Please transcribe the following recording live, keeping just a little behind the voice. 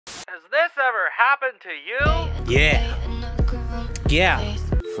Has this ever happened to you? Yeah. Yeah.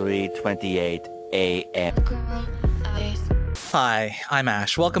 3:28 a.m. Hi, I'm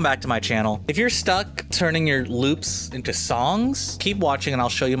Ash. Welcome back to my channel. If you're stuck turning your loops into songs, keep watching and I'll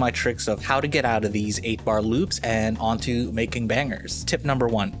show you my tricks of how to get out of these 8-bar loops and onto making bangers. Tip number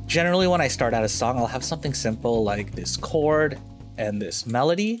 1. Generally when I start out a song, I'll have something simple like this chord and this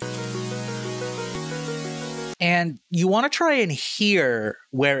melody. And you want to try and hear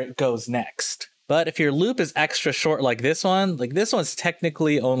where it goes next. But if your loop is extra short like this one's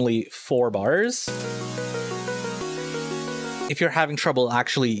technically only 4 bars. If you're having trouble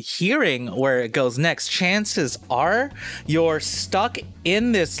actually hearing where it goes next, chances are you're stuck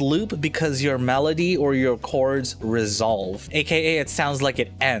in this loop because your melody or your chords resolve, aka it sounds like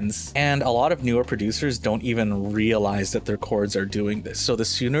it ends. And a lot of newer producers don't even realize that their chords are doing this. So the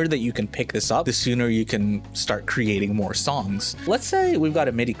sooner that you can pick this up, the sooner you can start creating more songs. Let's say we've got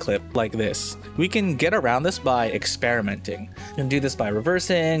a MIDI clip like this. We can get around this by experimenting. You can do this by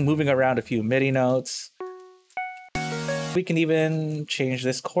reversing, moving around a few MIDI notes. We can even change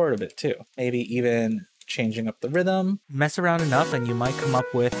this chord a bit too. Maybe even changing up the rhythm. Mess around enough and you might come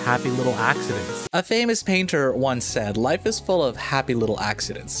up with happy little accidents. A famous painter once said, life is full of happy little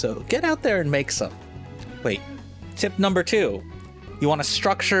accidents, so get out there and make some. Wait, tip number 2. You want to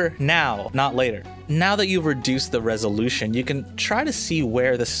structure now, not later. Now that you've reduced the resolution, you can try to see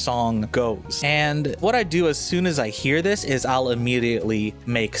where the song goes. And what I do as soon as I hear this is I'll immediately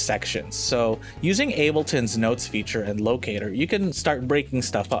make sections. So using Ableton's notes feature and locator, you can start breaking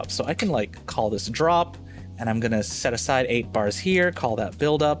stuff up. So I can like call this drop and I'm gonna set aside 8 bars here, call that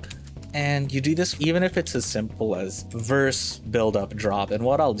build up. And you do this even if it's as simple as verse, build up, drop. And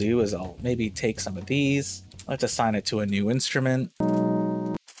what I'll do is I'll maybe take some of these, let's assign it to a new instrument.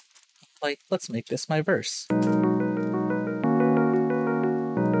 Like, let's make this my verse.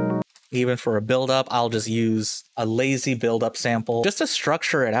 Even for a build-up, I'll just use a lazy build-up sample just to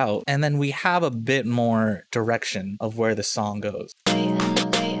structure it out. And then we have a bit more direction of where the song goes.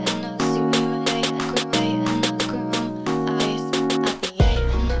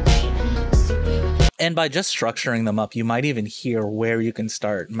 And by just structuring them up, you might even hear where you can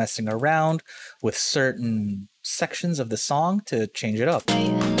start messing around with certain sections of the song to change it up.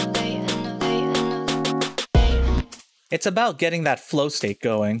 It's about getting that flow state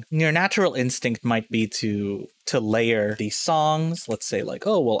going. Your natural instinct might be to layer these songs. Let's say like,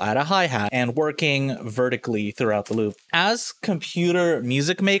 oh, we'll add a hi-hat and working vertically throughout the loop. As computer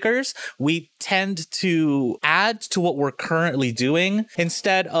music makers, we tend to add to what we're currently doing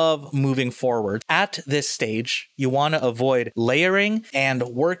instead of moving forward. At this stage, you want to avoid layering and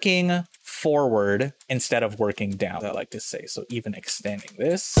working forward instead of working down, I like to say. So even extending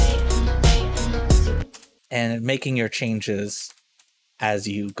this and making your changes as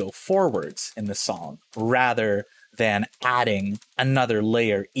you go forwards in the song, rather than adding another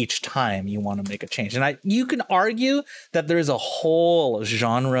layer each time you want to make a change. And you can argue that there's a whole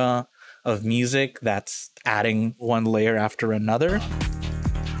genre of music that's adding one layer after another.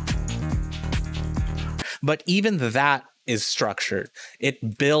 But even that is structured.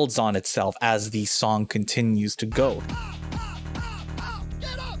 It builds on itself as the song continues to go.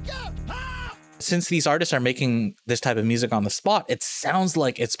 Since these artists are making this type of music on the spot, it sounds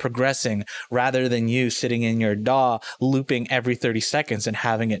like it's progressing rather than you sitting in your DAW looping every 30 seconds and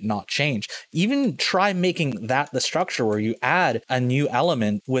having it not change. Even try making that the structure where you add a new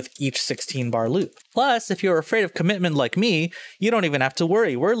element with each 16-bar loop. Plus, if you're afraid of commitment like me, you don't even have to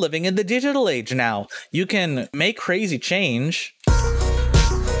worry. We're living in the digital age now. You can make crazy change.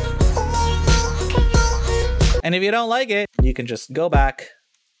 And if you don't like it, you can just go back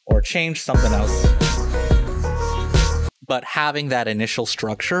or change something else. But having that initial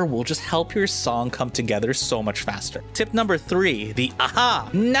structure will just help your song come together so much faster. Tip number 3, the aha.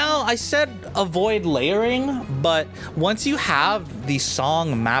 Now, I said avoid layering, but once you have the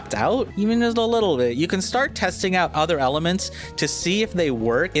song mapped out, even just a little bit, you can start testing out other elements to see if they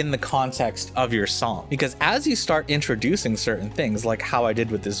work in the context of your song. Because as you start introducing certain things, like how I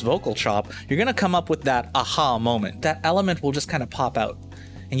did with this vocal chop, you're gonna come up with that aha moment. That element will just kind of pop out.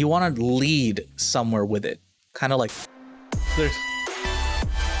 And you want to lead somewhere with it. Kind of like there's...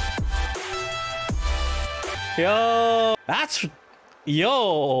 Yo! That's...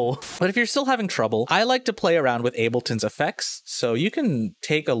 Yo! But if you're still having trouble, I like to play around with Ableton's effects. So you can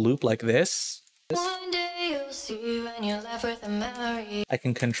take a loop like this. I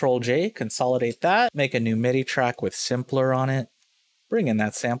can Control J, consolidate that, make a new MIDI track with Simpler on it, bring in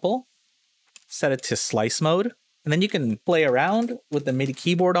that sample, set it to slice mode. And then you can play around with the MIDI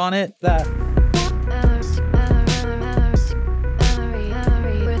keyboard on it.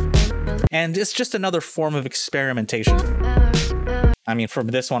 And it's just another form of experimentation. I mean, from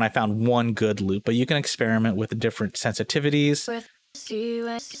this one, I found one good loop, but you can experiment with different sensitivities.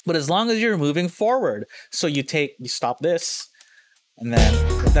 But as long as you're moving forward, so you stop this, and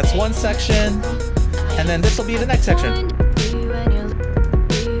then that's one section, and then this will be the next section.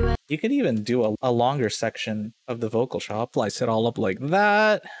 You could even do a longer section of the vocal chop, slice it all up like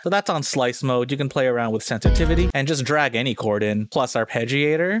that. So that's on slice mode. You can play around with sensitivity and just drag any chord in, plus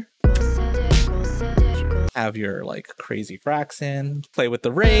arpeggiator. Have your like crazy fracks in, play with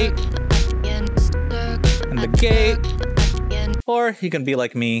the rate and the gate. Or you can be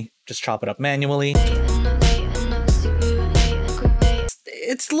like me, just chop it up manually.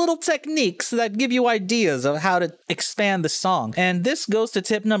 It's little techniques that give you ideas of how to expand the song. And this goes to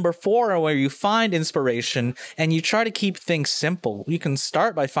tip number 4, where you find inspiration and you try to keep things simple. You can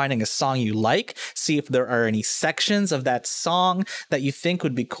start by finding a song you like, see if there are any sections of that song that you think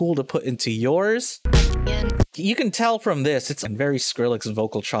would be cool to put into yours. You can tell from this, it's very Skrillex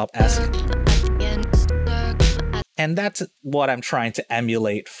vocal chop-esque. And that's what I'm trying to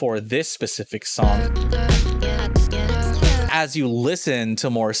emulate for this specific song. As you listen to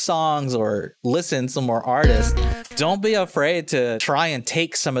more songs or listen to more artists, don't be afraid to try and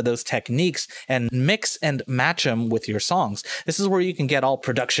take some of those techniques and mix and match them with your songs. This is where you can get all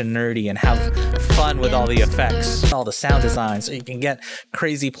production nerdy and have fun with all the effects, all the sound design. So you can get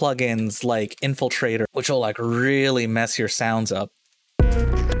crazy plugins like Infiltrator, which will like really mess your sounds up.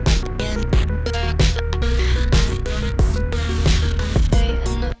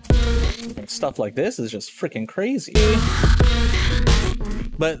 Stuff like this is just freaking crazy.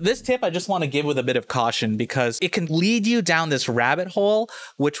 But this tip I just want to give with a bit of caution, because it can lead you down this rabbit hole,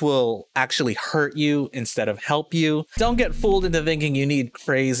 which will actually hurt you instead of help you. Don't get fooled into thinking you need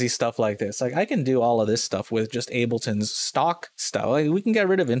crazy stuff like this. Like, I can do all of this stuff with just Ableton's stock stuff. Like, we can get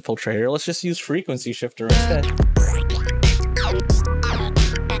rid of Infiltrator. Let's just use Frequency Shifter instead.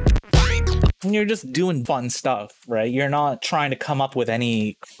 And you're just doing fun stuff, right? You're not trying to come up with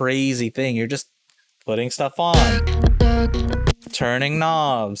any crazy thing. You're just putting stuff on, turning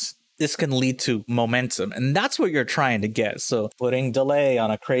knobs. This can lead to momentum, and that's what you're trying to get. So putting delay on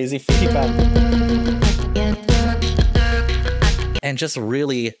a crazy feedback. And just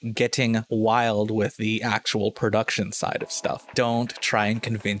really getting wild with the actual production side of stuff. Don't try and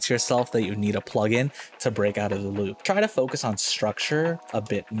convince yourself that you need a plugin to break out of the loop. Try to focus on structure a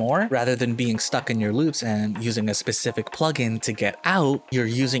bit more rather than being stuck in your loops and using a specific plugin to get out. You're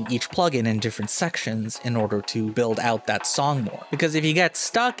using each plugin in different sections in order to build out that song more. Because if you get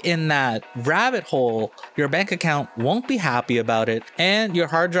stuck in that rabbit hole, your bank account won't be happy about it, and your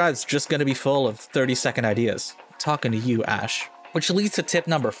hard drive's just going to be full of 30-second ideas. I'm talking to you, Ash. Which leads to tip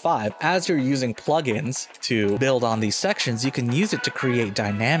number 5. As you're using plugins to build on these sections, you can use it to create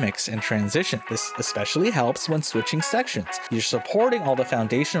dynamics and transition. This especially helps when switching sections. You're supporting all the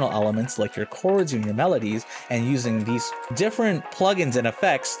foundational elements like your chords and your melodies, and using these different plugins and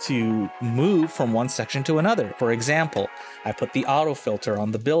effects to move from one section to another. For example, I put the auto filter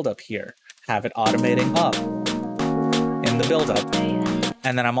on the build-up here, have it automating up in the build-up.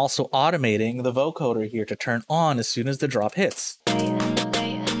 And then I'm also automating the vocoder here to turn on as soon as the drop hits.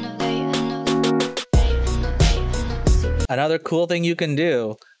 Another cool thing you can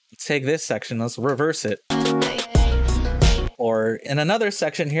do, take this section, let's reverse it. Or in another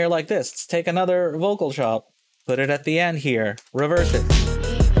section here like this, let's take another vocal chop, put it at the end here, reverse it.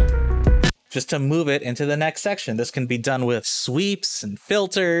 Just to move it into the next section. This can be done with sweeps and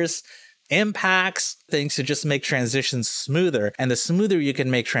filters, impacts, things to just make transitions smoother. And the smoother you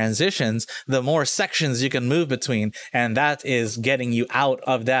can make transitions, the more sections you can move between. And that is getting you out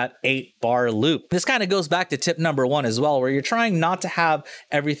of that 8-bar loop. This kind of goes back to tip number 1 as well, where you're trying not to have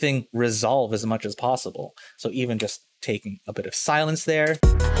everything resolve as much as possible. So even just taking a bit of silence there.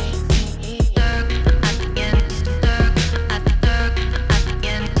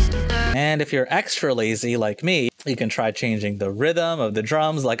 And if you're extra lazy like me, you can try changing the rhythm of the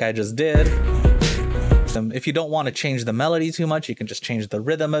drums like I just did. If you don't want to change the melody too much, you can just change the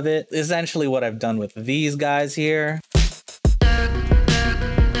rhythm of it. Essentially what I've done with these guys here.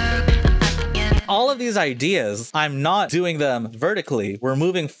 All of these ideas, I'm not doing them vertically. We're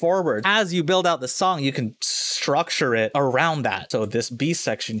moving forward. As you build out the song, you can structure it around that. So this B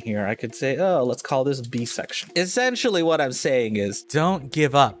section here, I could say, oh, let's call this B section. Essentially what I'm saying is, don't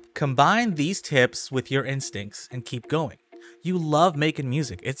give up. Combine these tips with your instincts and keep going. You love making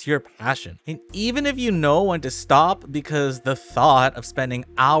music. It's your passion. And even if you know when to stop because the thought of spending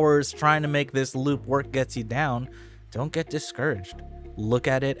hours trying to make this loop work gets you down, don't get discouraged. look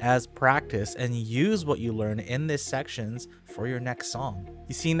at it as practice and use what you learn in these sections for your next song.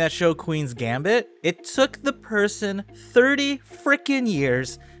 You seen that show Queen's Gambit? It took the person 30 freaking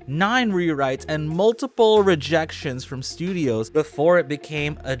years, 9 rewrites, and multiple rejections from studios before it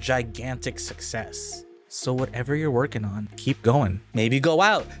became a gigantic success. So whatever you're working on, keep going. Maybe go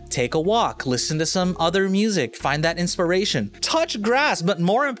out, take a walk, listen to some other music, find that inspiration, touch grass, but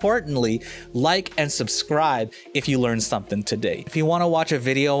more importantly, like and subscribe if you learned something today. If you want to watch a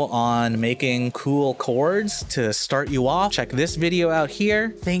video on making cool chords to start you off, check this video out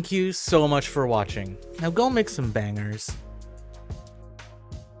here. Thank you so much for watching. Now go make some bangers.